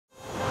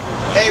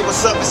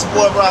what's up? It's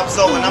your boy Rob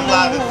ZOE, and I'm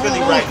live in Philly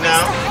right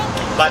now.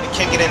 About to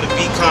kick it in the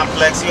B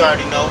complex, you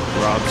already know.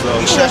 Rob ZOE.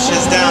 We shut shit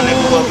down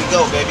everywhere we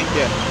go, baby.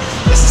 Yeah.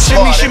 This is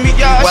Shimmy, hard, shimmy,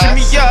 y'all,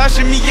 shimmy, y'all,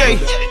 shimmy, yay.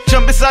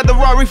 Jump inside the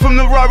Rari, from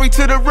the Rari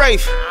to the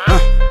Wraith.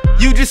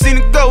 You just seen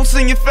a ghost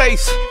in your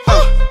face.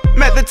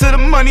 Method to the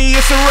money,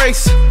 it's a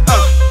race.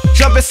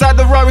 Jump inside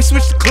the Rari,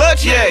 switch the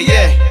clutch, yeah,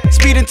 yeah.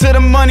 Speeding to the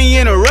money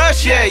in a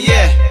rush, yeah,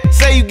 yeah.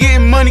 Say you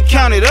getting money,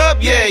 count it up,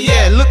 yeah,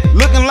 yeah.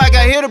 Looking like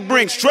I hit a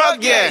Brinks truck,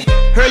 yeah.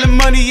 Hurling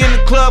money in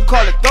the club,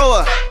 call it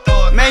thrower.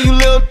 Man, you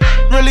little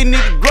really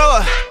need to grow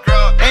up.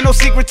 Ain't no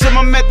secret to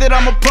my method,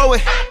 I'm a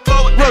poet.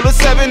 Roll a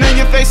 7 in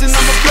your face and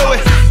I'ma blow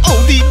it.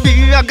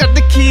 ODB, I got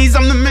the keys,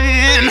 I'm the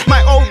man.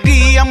 My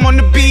OD, I'm on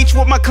the beach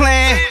with my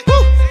clan. Woo.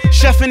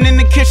 Chefing in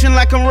the kitchen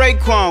like I'm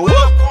Raekwon.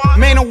 Woo.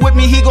 Man, I'm with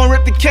me, he gon'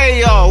 rip the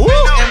K off. Woo.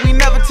 And we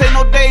never take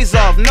no days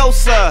off, no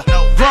sir.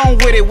 Grown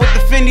with it, with the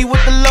Fendi,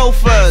 with the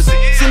loafers.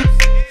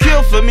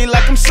 Kill for me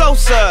like I'm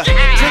Sosa.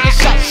 Drinking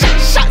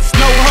shots,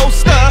 no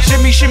holster.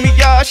 Shimmy, shimmy,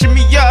 y'all,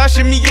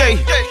 shimmy, yay.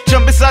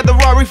 Jump inside the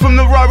Rari, from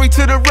the Rari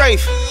to the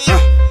Wraith.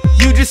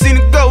 You just seen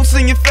a ghost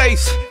in your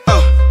face.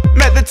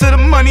 Method to the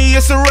money,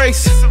 it's a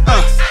race.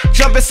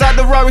 Jump inside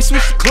the Rari,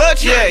 switch the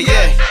clutch, yeah,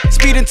 yeah.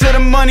 Speeding to the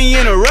money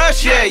in a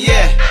rush, yeah,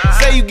 yeah.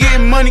 Say you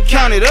getting money,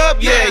 count it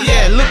up, yeah,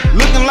 yeah.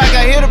 Looking like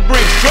I hit a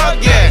Brinks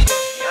truck, yeah.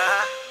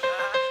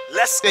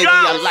 Let's Baby, go.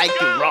 I like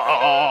it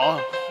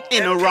raw.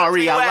 In a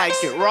Rari, I like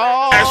it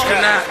raw.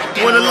 Astronaut.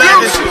 Wanna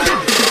live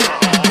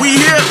it? We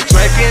here.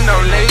 Drinking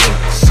on lane,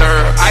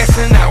 sir. Ice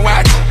in that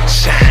watch.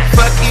 Shine.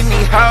 Fucking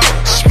me hoe.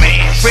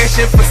 Smash. Fresh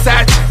in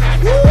Versace.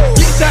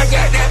 Bitch, I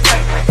got that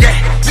paper.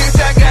 Yeah. Bitch,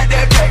 I got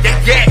that paper.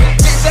 Yeah.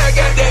 Bitch, I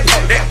got that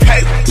paper. That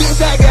paper.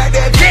 Bitch, I got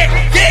that paper.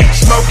 Yeah.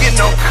 Smoking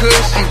no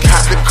cushion.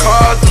 Got the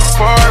cars of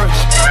forest.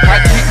 I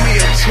keep me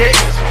a check.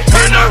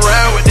 Turn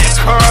around with that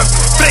car.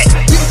 Bitch,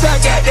 I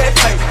got that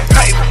paper.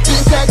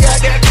 Bitch, I got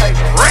that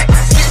paper.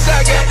 Bitch, I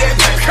got that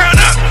paper. Count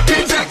up.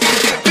 Bitch, I got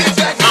that. Bitch,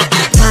 I got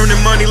that.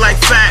 Turning money like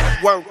fat.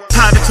 Work.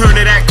 How to turn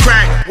it at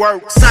crack.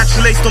 Work.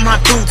 Sachi laced on my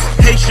boots.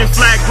 Haitian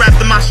flag wrapped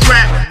in my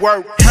strap.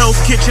 Work. Hell's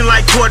Kitchen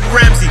like Gordon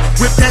Ramsay.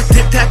 Whip that,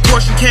 dip that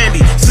portion candy.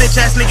 Snitch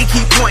ass nigga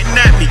keep pointing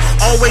at me.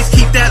 Always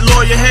keep that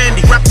lawyer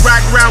handy.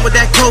 Ride around with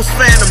that ghost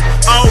phantom.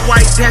 All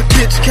white, that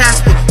bitch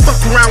Casper. Fuck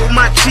around with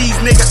my cheese,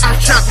 nigga. I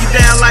chop you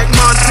down like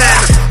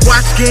Montana.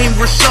 Watch game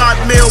Rashad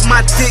Mill.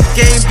 My dick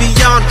game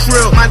beyond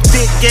trill. My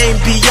dick game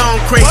beyond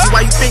crazy.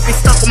 Why you think they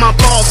stuck on my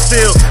ball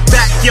still?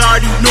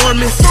 Backyard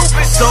enormous.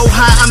 So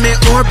high I'm in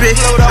orbit.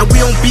 And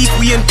we on beef,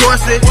 we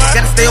endorse it.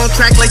 Gotta stay on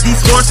track like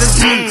these horses.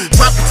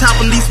 Drop the top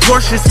on these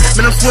Porsches.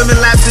 Man, I'm swimming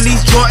laps in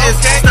these Jordans.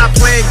 Stop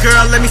playing,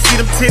 girl. Let me see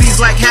them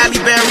titties like Halle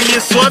Berry and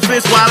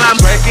Swordfish while I'm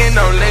drinking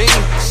on lane,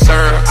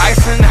 sir.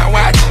 Ice in that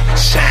watch.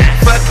 Shine.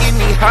 Fucking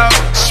me hoe.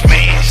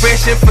 Smash.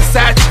 Fresh in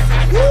Versace.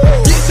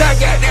 Bitch, I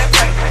got that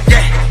paper.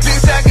 Yeah.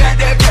 Bitch, I got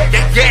that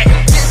paper. Yeah.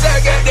 Bitch, I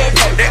got that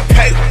paper. That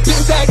paper.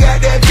 Bitch, I got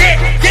that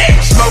paper. Yeah.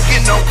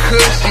 Smoking no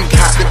cushion.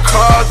 Got the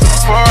cars of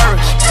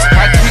forest.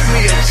 I keep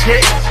me a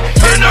check.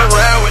 Turn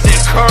around with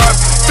that car.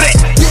 Bitch,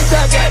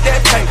 I got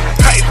that paper.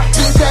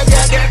 Bitch, I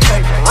got that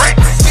paper.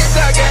 Bitch,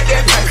 I got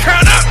that paper.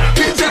 Count up.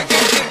 Bitch, I got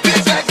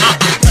that.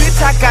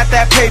 Bitch, I got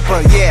that paper,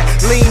 yeah.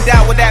 Leaned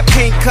out with that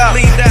pink cup.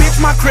 Bitch,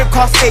 my crib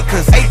costs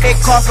acres. It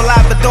costs a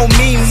lot, but don't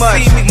mean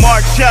much.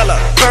 Marcella,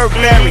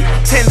 Burberry,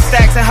 10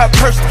 stacks in her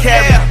purse to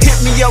carry. Hit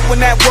me up when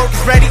that work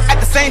is ready.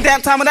 At the same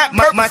damn time when that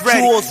work is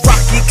ready. My jewels,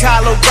 Rocky,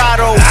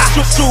 Colorado.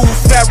 Shoes,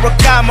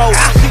 Ferragamo.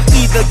 She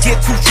either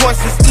get two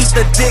choices, eat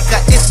the dick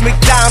or it's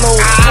McDonald's.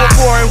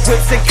 Foreign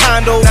whips and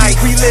condos.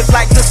 We live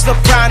like the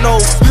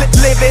Sopranos.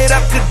 Live it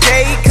up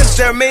today, cause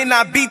there may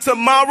not be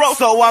tomorrow.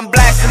 So I'm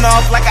blasting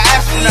off like an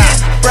astronaut.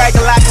 Brag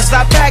a lot cause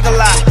I bag a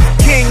lot.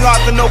 King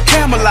Arthur, no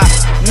Camelot.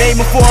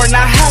 Name a foreign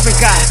I haven't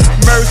got.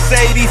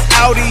 Mercedes,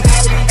 Audi.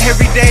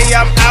 Every day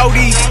I'm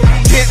Audi.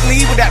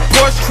 Bentley with that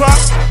Porsche truck.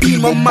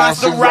 Beamer,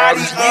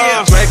 Maserati,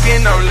 yeah.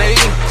 Drinking on lane,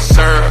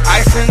 sir.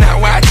 Ice in that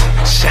watch.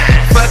 Shine.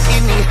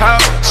 Fucking me hoe.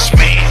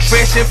 Smash.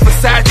 Fresh in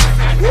Versace.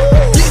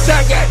 Bitch,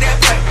 I got that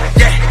paper.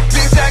 Yeah.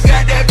 Bitch, I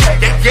got that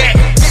paper. Yeah.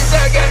 Bitch,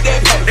 I got that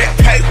paper. That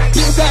paper.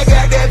 Bitch, I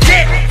got that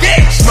paper.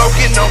 Yeah.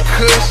 Smoking no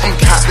cushion.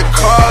 Got the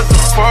cars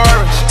of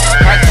forest.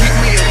 I keep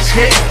me a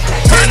check.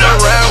 Turn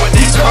around with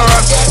these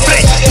cars.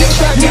 Bitch,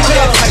 I got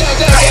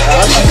that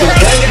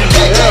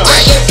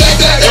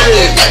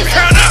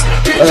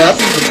I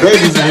see some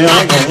babies in here, I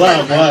ain't gonna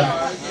lie, boy.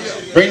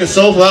 Bring the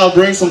sofa out,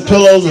 bring some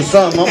pillows or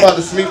something. I'm about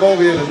to sleep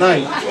over here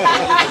tonight.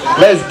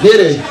 Let's get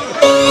it.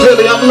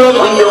 Philly, I'm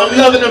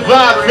loving the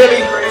vibe,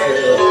 Philly.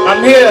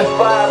 I'm here.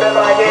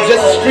 I'm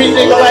just a street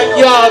nigga like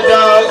y'all,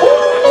 dog.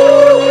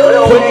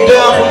 Putting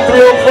down from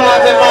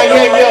 305 at my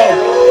head,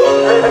 yo.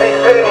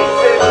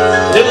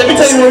 Let me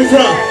tell you where we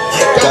from.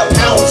 Got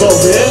pounds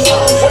over here.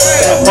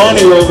 Got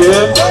money over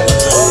here.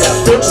 Got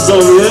strippers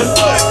over here.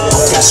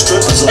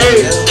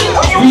 Hey,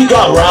 we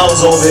got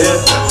rounds over here.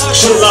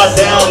 Shit locked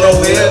down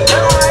over here.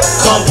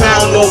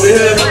 Compound over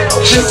here.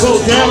 Shit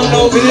goes down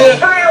over here.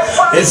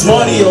 It's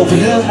money over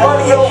here.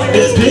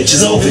 There's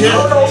bitches over here.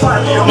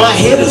 My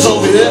head is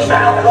over here.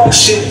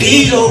 Shit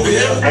beat over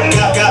here.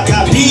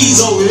 Got P's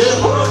over here.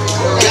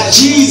 Got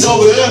G's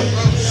over here.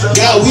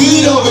 Got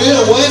weed over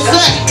here. What's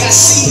that? Got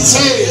C's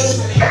here.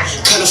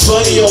 Kinda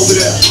funny over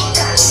there.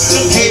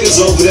 Them haters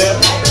over there.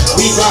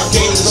 We rock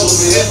gators over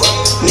here.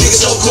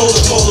 Niggas so cold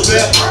to polar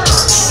bear.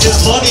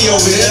 There's money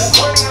over here.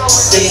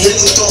 They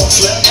hating on the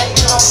flip.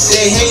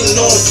 They hating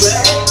on the flip.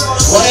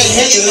 Why they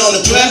hating on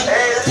the flip?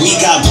 We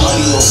got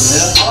money over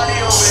here.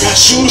 Got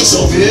shooters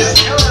over here.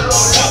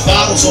 Got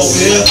bottles over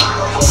here.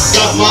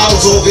 Got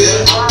models over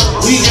here.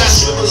 We got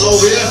strippers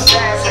over here.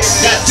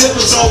 Got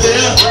dippers over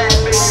here.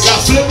 Got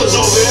flippers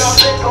over here.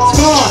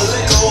 Come on.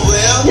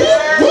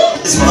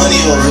 It's money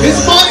over here.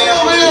 It's money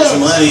over here. It's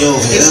money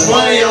over here. It's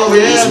money over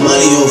here. It's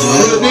money over here.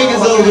 Little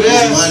niggas over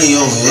there. It's money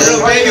over here.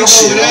 Little babies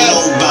over there. I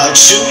know about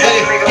you.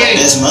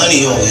 There's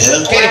money over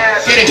here.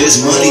 There's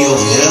money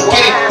over here.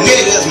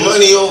 Nigga, there's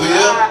money over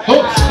here.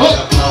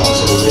 Pounds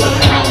over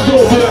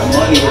here.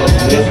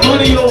 There's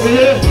money over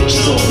here.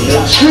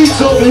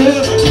 Streets over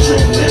here.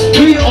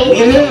 We over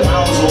here.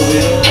 Pounds over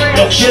here.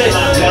 No shit.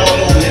 Down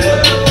over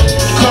here.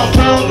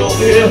 Compound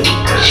over here.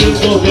 Shit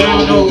go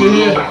down over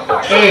here.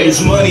 Hey,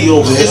 it's money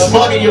over here. It's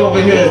money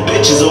over here.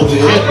 Bitches over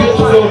here.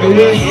 Bitches over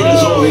here.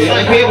 Haters over here.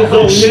 Haters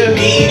over here.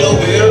 Bead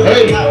over here.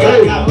 Hey,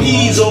 got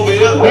P's over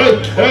here.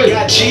 Hey,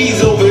 got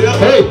cheese over here.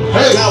 Hey,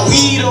 got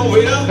weed over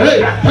here.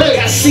 Hey,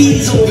 got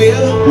C's over here.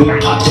 We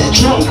pop that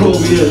trunk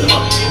over here.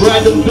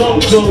 Ride them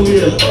dunks over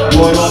here.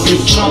 Boy, don't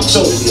get chunked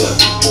over here.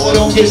 Boy,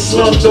 don't get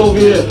slumped over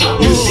here.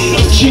 You see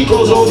them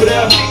Chicos over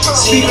there.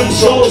 See them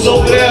Zoes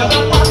over there.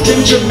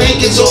 Them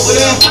Jamaicans over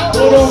there.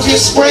 Boy, don't get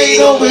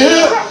sprayed over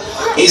here.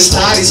 It's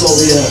toddies over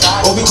here,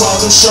 or we call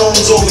them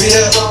shows over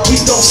here. We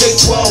don't say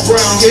 12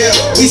 round here,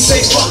 we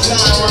say fuck 9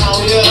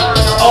 round here.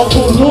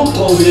 Uncle Luke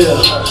over here,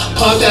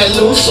 pop that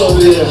loose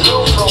over here.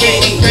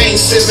 Candy paint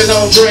sipping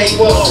on drink,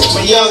 whoa.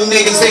 My young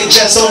niggas, they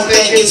just don't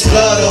think it's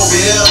blood over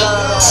here.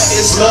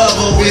 It's love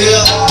over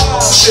here,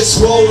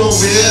 shit's roll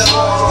over here.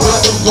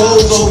 Rock them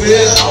gold over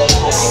here,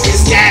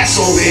 it's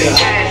gas over here.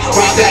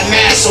 Rock that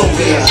mass over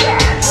here,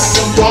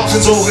 some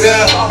Dolphins over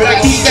there. Better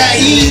keep that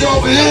heat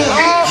over here.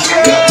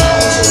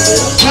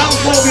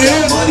 Pounds over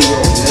here, money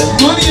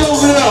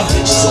over there,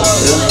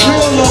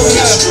 real over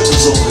there.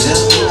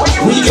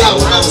 We got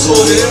rounds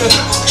over here,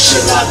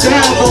 shit got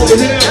down over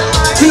here.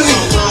 Philly,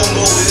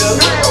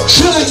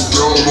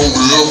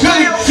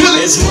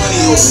 Philly, it's money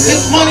over here.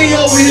 It's money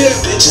over here.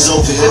 Bitches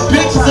over here.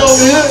 Bitches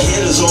over here.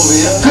 Hitters over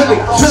here. Philly,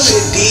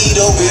 shit deed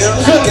over here.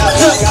 Got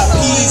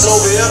P's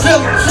over here.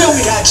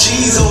 Philly, got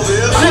cheese over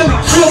here.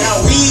 Philly,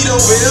 got weed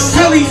over here.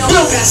 Philly,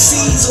 got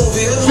seeds over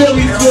here.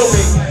 Philly.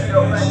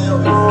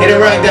 Get it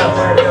right down.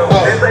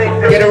 Oh,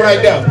 get it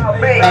right down.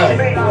 Oh,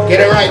 get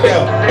it right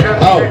down.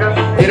 Oh,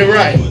 get it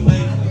right.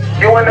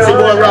 It's your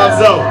boy Rob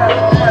ZOE.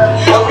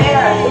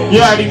 You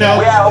already know.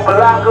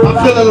 I'm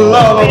feeling the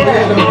love over here,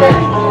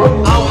 baby.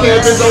 I don't care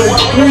if there's only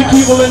 3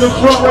 people in the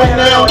front right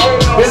now.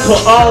 This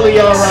for all of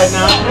y'all right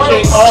now. I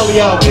appreciate all of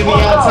y'all giving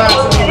y'all time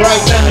to me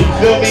right now. You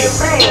feel me?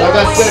 Like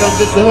I said, I'm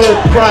just a hood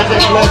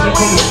project legend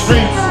from the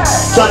streets,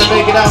 trying to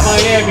make it out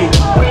Miami.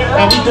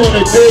 And we doing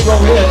it big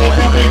over here.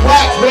 MVP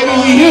Wax, baby,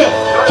 we here.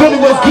 Philly,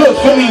 what's good?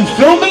 Philly, you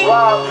feel me?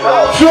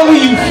 Philly,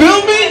 you feel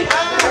me?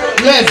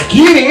 Let's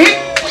get it.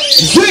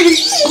 Ziggy.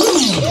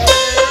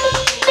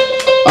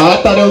 I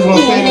thought I was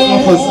gonna say this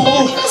one first.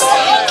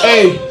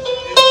 Hey,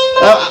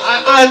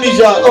 I need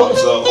y'all.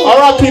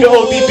 R.I.P. the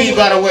ODB,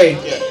 by the way.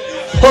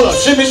 Hold up,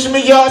 shimmy,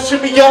 y'all,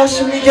 shimmy,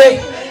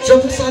 yay.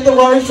 Jump inside the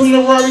Rari, from the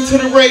Rari to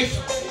the Wraith.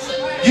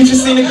 You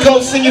just seen the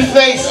ghost in your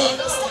face.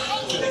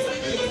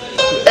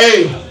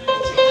 Hey,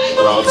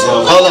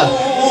 hold up.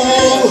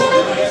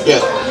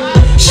 Yeah.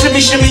 Shimmy,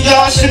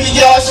 y'all,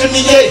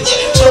 shimmy, yay.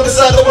 Jump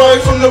inside the Rari,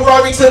 from the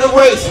Rari to the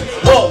Wraith.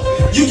 Whoa,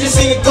 you just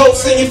seen the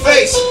ghost in your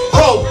face.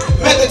 Whoa,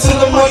 method to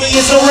the money,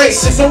 it's a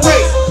race, it's a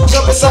race.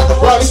 Jump inside the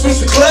Rari, switch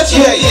the clutch,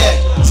 yeah.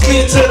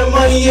 Speed to the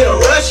money in a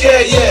rush,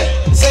 yeah.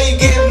 Say you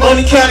getting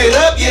money, count it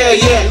up, yeah.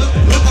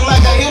 Looking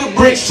like I hit a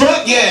brick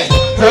truck, yeah.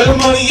 Heard the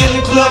money in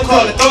the club,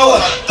 call it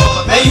thrower.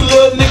 Man, you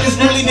little niggas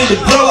really need to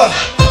grow up.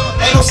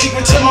 Ain't no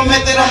secret to my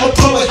method, I'ma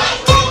blow it.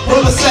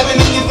 Roll a 7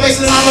 in your face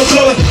and I'ma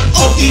blow it.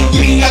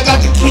 ODB, I got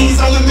the keys,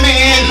 I'm the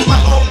man. My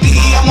OD,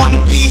 I'm on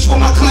the beach with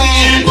my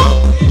clan.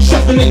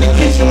 Shuffling in the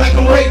kitchen like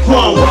I'm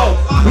Raekwon, whoa.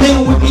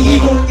 Man with me,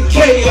 even with the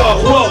K off,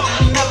 whoa.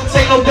 Never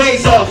take no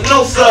days off,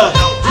 no sir.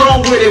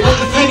 Wrong with it, with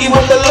the Fendi,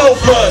 with the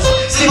loafers.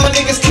 See my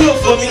niggas kill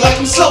for me like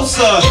I'm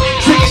Sosa.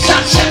 Drinking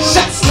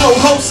shots, no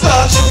holster.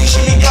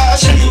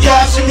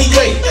 Shimmy,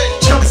 yay.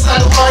 Jump inside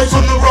the Rari,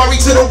 from the Rari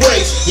to the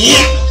Wraith.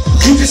 Yeah,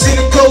 you just seen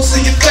the ghost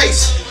in your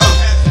face.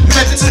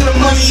 Method to the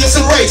money, it's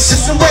a race,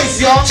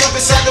 y'all. Jump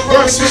inside the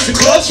Rari, switch the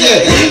clutch,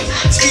 yeah.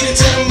 Speed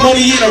into the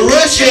money in a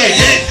rush, yeah.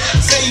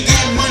 Say you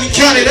getting money,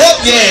 count it up,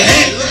 yeah.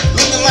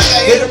 Looking like I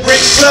hit a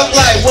brick truck,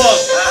 like what?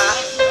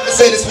 I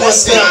say this one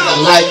thing,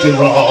 I like it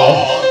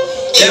raw.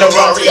 In a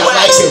Rari, I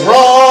like it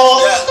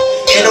raw.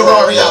 In a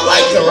Rari, I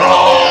like it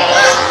raw.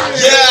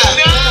 Yeah.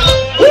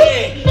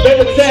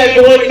 Better tag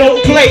boy,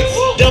 no plates.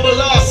 Double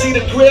R, see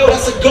the grill,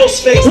 that's a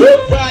ghost face.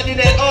 Riding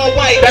that all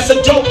white, that's a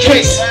dope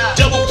case.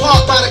 Double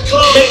park by the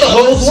club, make the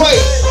hoes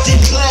wait.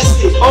 Deep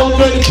plastic,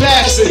 already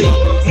blasted.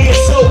 More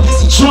soap,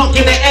 it's a trunk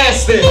in the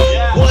Aston.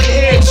 One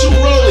hair, two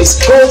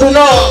rollies, golden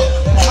arm.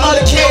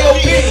 Other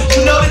KOB,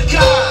 you know the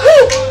guy.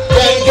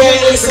 Gang gang,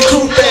 it's a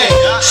crew thing.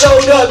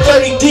 Showed up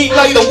 30 deep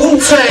like the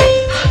Wu-Tang.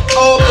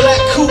 All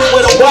black coupe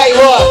with a white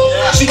heart.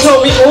 She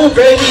told me, ooh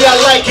baby, I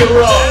like it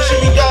raw.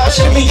 Shimmy y'all,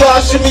 shimmy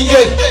y'all, shimmy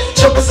yeah.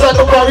 Jump inside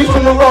the Rari,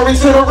 from the Rari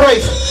to the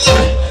Wraith.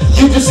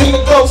 You just see the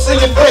ghost in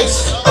your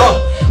face.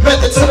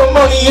 Method to the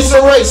money, it's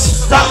a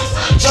race.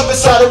 Jump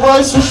inside the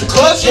Rari, switch the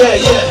clutch, yeah,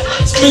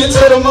 yeah. Speed it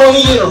to the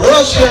money in a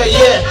rush, yeah,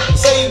 yeah.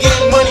 Say you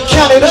getting money,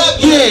 count it up,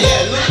 yeah.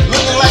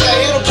 Looking like I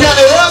hit him, count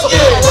it up,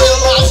 yeah. Real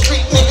life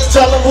street niggas,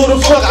 tell them who the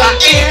fuck I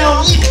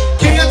am.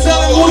 Can you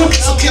tell them who the fuck?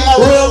 So get my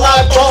real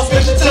life boss,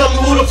 bitch, and tell me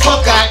who the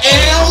fuck I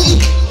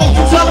am.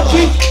 You tell them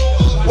people.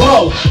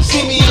 Whoa,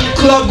 see me in the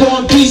club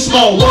going beast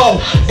mode,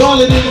 whoa.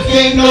 Ballin' in the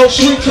game, no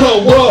street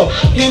throw, whoa.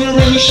 Getting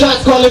ring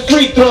shots, call it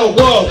free throw,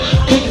 whoa.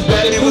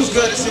 It was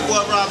good to see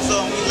what Rob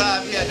Zone. We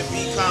live here at the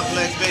B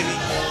Complex, baby.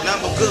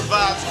 Number good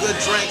vibes, good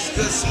drinks,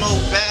 good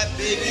smoke, bad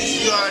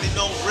biggies. You already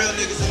know real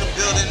niggas in the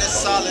building. It's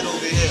solid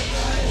over here.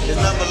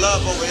 There's number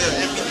love over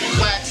here.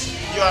 MVP Wax,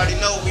 you already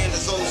know we in the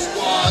ZOE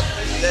squad.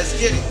 Let's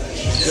get it.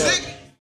 Sick.